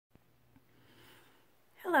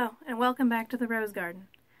Hello, and welcome back to the Rose Garden.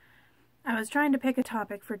 I was trying to pick a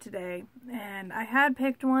topic for today, and I had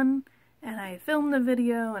picked one, and I filmed the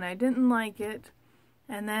video, and I didn't like it,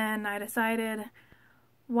 and then I decided,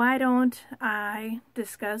 why don't I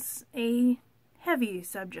discuss a heavy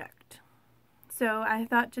subject? So I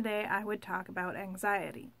thought today I would talk about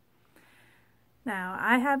anxiety. Now,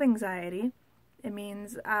 I have anxiety. It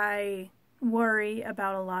means I worry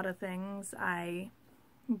about a lot of things. I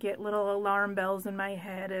get little alarm bells in my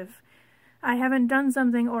head if I haven't done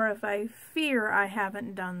something or if I fear I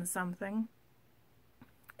haven't done something.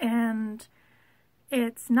 And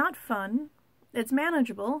it's not fun. It's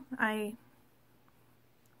manageable. I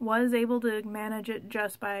was able to manage it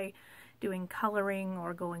just by doing coloring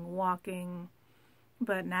or going walking,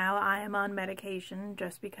 but now I am on medication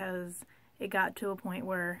just because it got to a point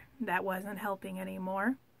where that wasn't helping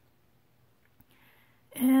anymore.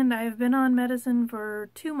 And I've been on medicine for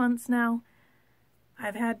 2 months now.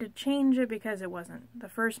 I've had to change it because it wasn't. The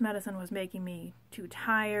first medicine was making me too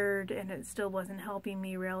tired, and it still wasn't helping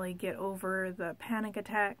me really get over the panic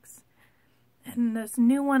attacks. And this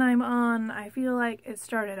new one I'm on, I feel like it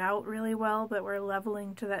started out really well, but we're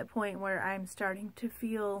leveling to that point where I'm starting to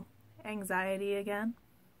feel anxiety again.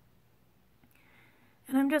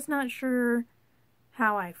 And I'm just not sure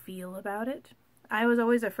how I feel about it. I was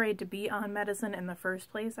always afraid to be on medicine in the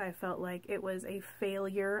first place. I felt like it was a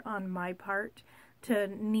failure on my part to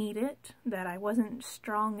need it, that I wasn't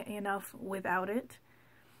strong enough without it.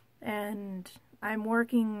 And I'm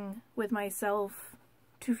working with myself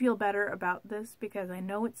to feel better about this because I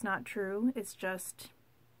know it's not true. It's just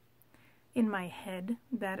in my head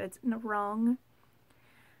that it's wrong.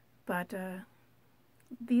 But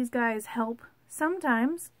these guys help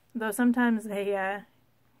sometimes, though sometimes they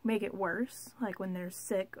make it worse, like when they're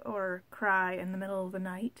sick or cry in the middle of the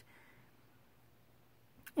night.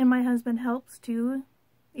 And my husband helps too,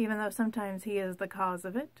 even though sometimes he is the cause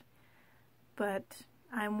of it. But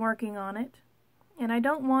I'm working on it. And I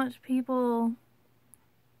don't want people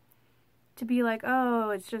to be like, oh,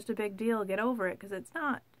 it's just a big deal, get over it, because it's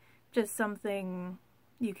not just something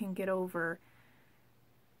you can get over.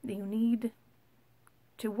 You need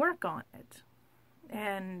to work on it.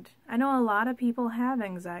 And I know a lot of people have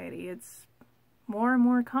anxiety. It's more and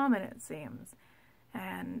more common, it seems.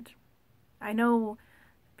 And I know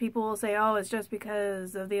people will say, oh, it's just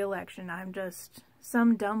because of the election. I'm just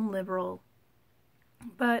some dumb liberal.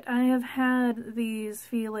 But I have had these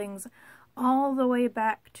feelings all the way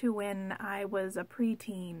back to when I was a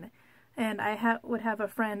preteen. And I would have a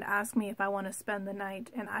friend ask me if I want to spend the night,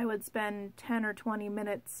 and I would spend 10 or 20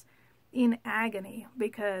 minutes in agony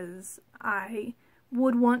because I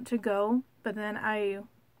would want to go, but then I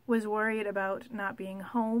was worried about not being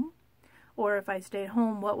home, or if I stayed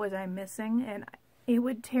home, what was I missing, and it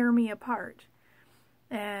would tear me apart.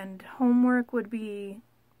 And homework would be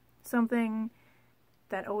something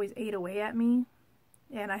that always ate away at me,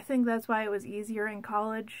 and I think that's why it was easier in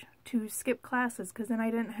college to skip classes, because then I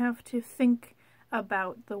didn't have to think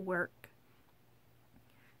about the work.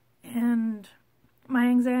 And my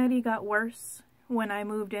anxiety got worse when I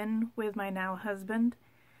moved in with my now husband.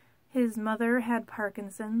 His mother had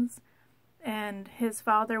Parkinson's, and his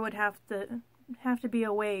father would have to be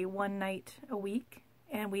away one night a week,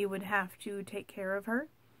 and we would have to take care of her.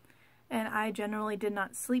 And I generally did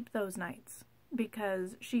not sleep those nights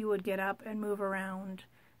because she would get up and move around,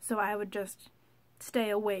 so I would just stay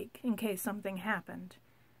awake in case something happened.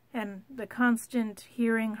 And the constant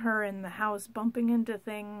hearing her in the house bumping into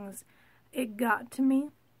things, it got to me.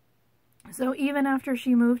 So even after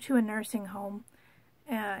she moved to a nursing home,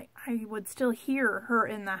 I would still hear her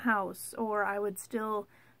in the house, or I would still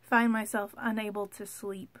find myself unable to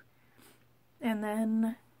sleep. And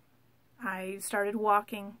then I started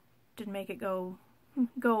walking to make it go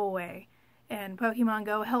away. And Pokemon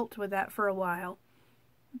Go helped with that for a while.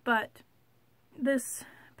 But this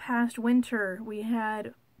past winter, we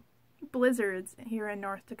had blizzards here in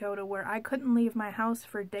North Dakota where I couldn't leave my house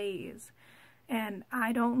for days. And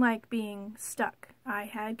I don't like being stuck. I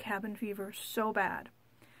had cabin fever so bad.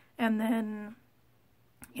 And then,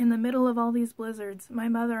 in the middle of all these blizzards, my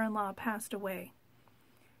mother-in-law passed away.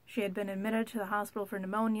 She had been admitted to the hospital for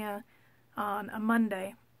pneumonia on a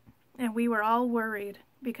Monday. And we were all worried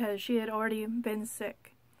because she had already been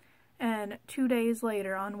sick. And 2 days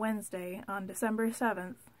later, on Wednesday, on December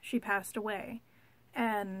 7th, she passed away.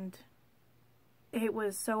 And it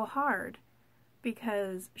was so hard,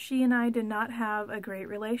 because she and I did not have a great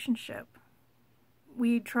relationship.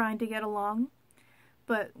 We tried to get along,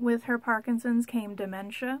 but with her Parkinson's came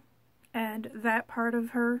dementia, and that part of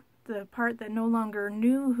her, the part that no longer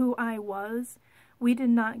knew who I was, we did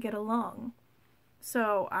not get along.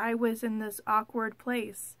 So I was in this awkward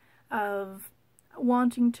place of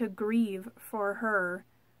wanting to grieve for her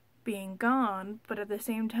being gone, but at the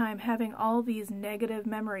same time having all these negative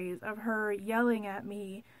memories of her yelling at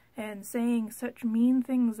me and saying such mean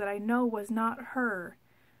things that I know was not her.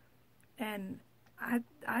 And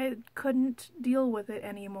I couldn't deal with it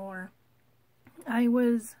anymore. I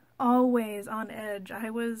was always on edge.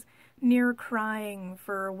 I was near crying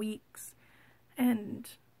for weeks. And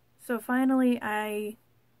so finally I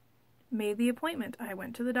made the appointment. I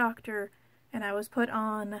went to the doctor and I was put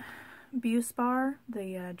on Buspar,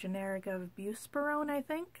 the generic of Buspirone, I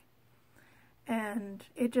think. And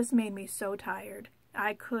it just made me so tired.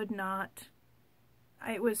 I could not.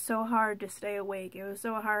 It was so hard to stay awake. It was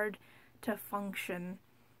so hard to function.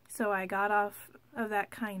 So I got off of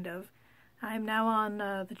that kind of. I'm now on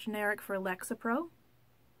the generic for Lexapro.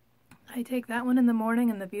 I take that one in the morning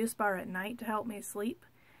and the Buspar at night to help me sleep.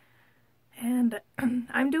 And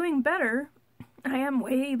I'm doing better. I am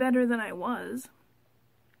way better than I was.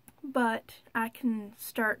 But I can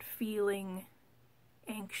start feeling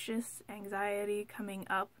anxious, anxiety coming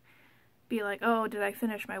up. Be like, oh, did I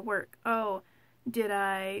finish my work? Oh, did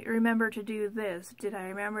I remember to do this? Did I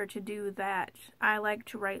remember to do that? I like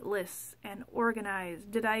to write lists and organize.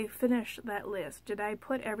 Did I finish that list? Did I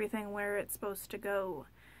put everything where it's supposed to go?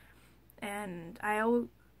 And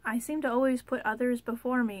I seem to always put others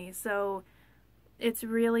before me, so it's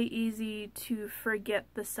really easy to forget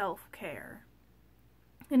the self-care.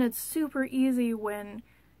 And it's super easy when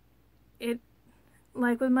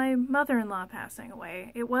like with my mother-in-law passing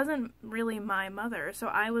away, it wasn't really my mother, so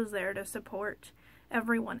I was there to support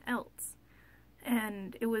everyone else.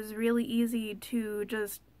 And it was really easy to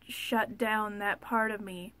just shut down that part of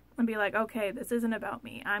me and be like, okay, this isn't about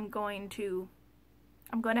me. I'm going to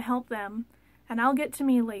help them, and I'll get to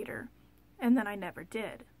me later. And then I never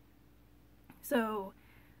did. So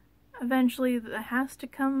eventually that has to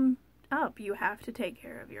come up. You have to take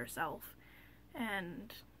care of yourself.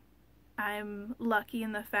 And I'm lucky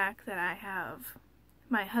in the fact that I have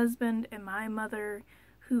my husband and my mother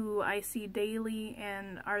who I see daily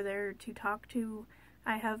and are there to talk to.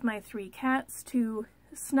 I have my 3 cats to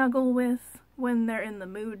snuggle with when they're in the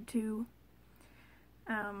mood to.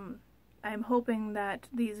 I'm hoping that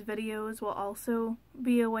these videos will also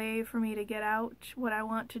be a way for me to get out what I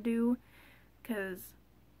want to do, because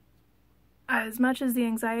as much as the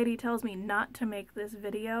anxiety tells me not to make this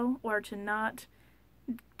video or to not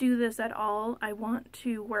do this at all, I want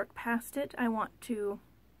to work past it. I want to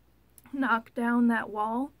knock down that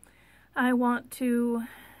wall. I want to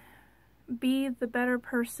be the better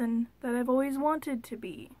person that I've always wanted to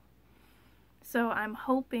be. So I'm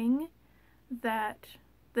hoping that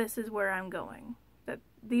this is where I'm going. That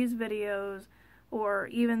these videos, or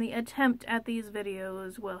even the attempt at these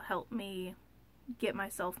videos, will help me get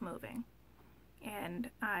myself moving. And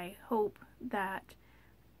I hope that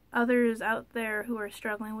others out there who are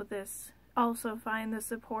struggling with this also find the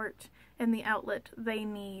support and the outlet they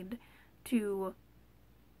need to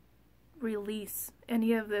release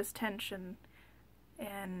any of this tension.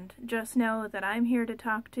 And just know that I'm here to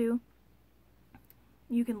talk to.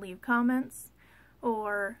 You can leave comments,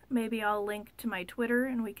 or maybe I'll link to my Twitter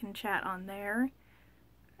and we can chat on there.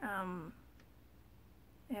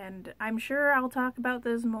 And I'm sure I'll talk about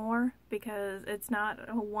this more, because it's not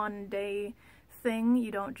a one-day thing. You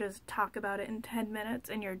don't just talk about it in 10 minutes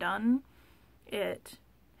and you're done. It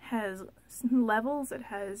has levels, it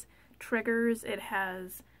has triggers, it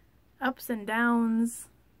has ups and downs,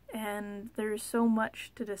 and there's so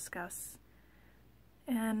much to discuss.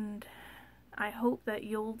 And I hope that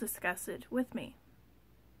you'll discuss it with me.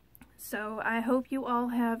 So I hope you all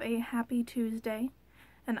have a happy Tuesday,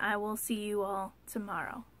 and I will see you all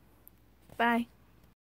tomorrow. Bye.